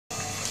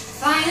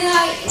Find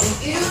light in a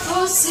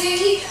beautiful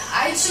city.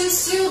 I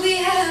choose to be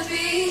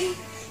happy.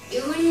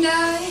 You and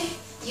I,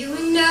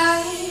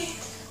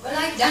 we're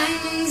like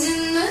diamonds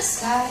in the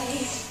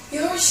sky.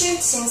 You're a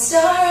shooting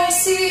star I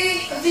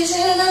see, a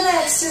vision of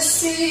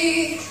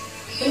ecstasy.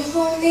 You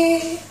hold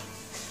me,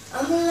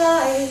 I'm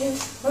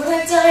alive, we're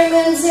like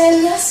diamonds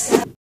in the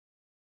sky.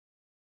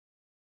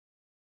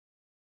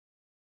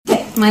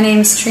 My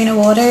name's Trina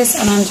Waters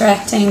and I'm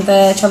directing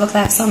the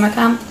Clefs summer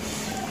camp,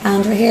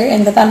 and we're here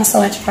in the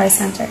Ballinasloe Enterprise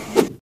Centre.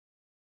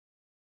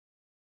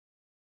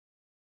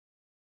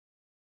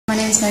 My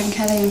name's Megan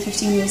Kelly, I'm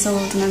 15 years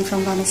old and I'm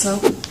from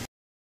Ballinasloe.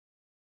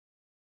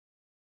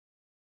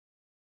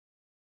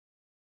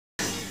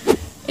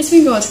 It's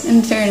been good,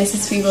 in fairness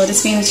it's been good.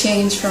 It's been a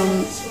change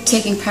from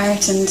taking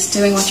part and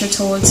doing what you're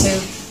told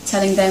to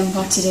telling them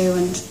what to do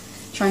and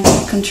trying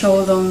to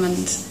control them,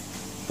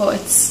 but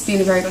it's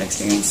been a very good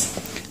experience.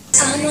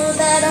 I know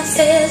that I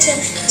failed you,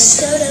 I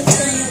stood up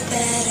to you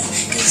better,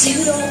 cause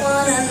you don't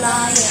wanna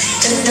lie.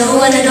 Don't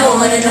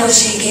know,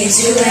 she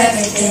gives you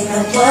everything,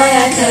 but boy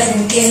I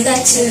couldn't give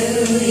that to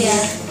ya.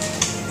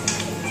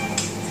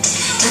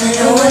 I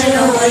know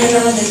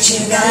that you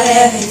got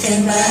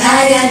everything, but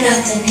I got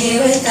nothing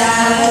here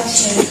without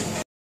you.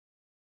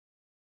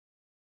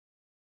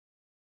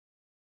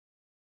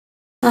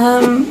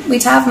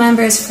 We'd have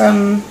members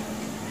from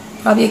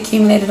probably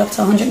accumulated up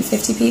to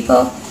 150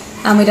 people.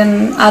 And we did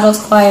an adult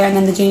choir and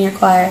then the junior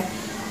choir,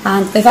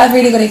 and they've had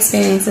really good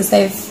experiences.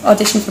 They've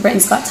auditioned for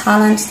Britain's Got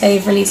Talent,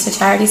 they've released a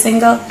charity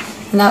single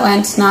and that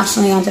went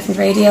nationally on different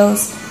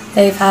radios.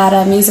 They've had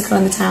a musical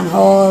in the town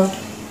hall,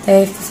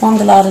 they've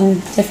performed a lot in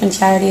different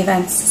charity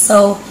events.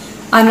 So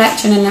I'm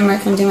lecturing in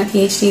Limerick and I'm doing my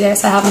PhD there,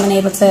 so I haven't been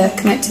able to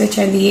commit to it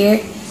during the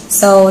year,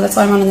 so that's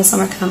why I'm running the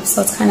summer camp.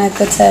 So it's kind of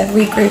good to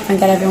regroup and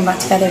get everyone back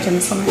together during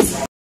the summers.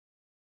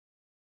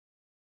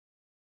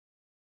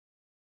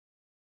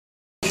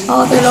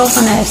 Oh, they're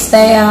loving it.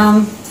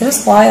 They're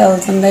just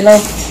wild and they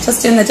love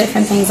just doing the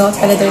different things all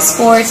together. There's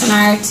sport and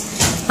art,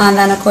 and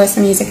then of course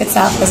the music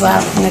itself as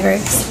well in the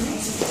groups.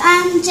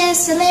 I'm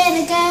just a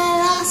little girl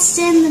lost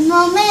in the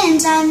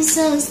moment. I'm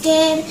so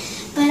scared,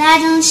 but I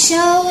don't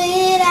show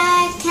it.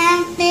 I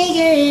can't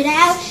figure it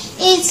out.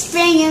 It's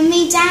bringing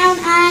me down,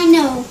 I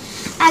know.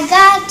 I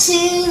got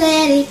to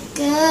let it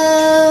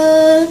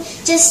go.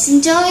 Just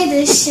enjoy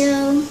the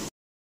show.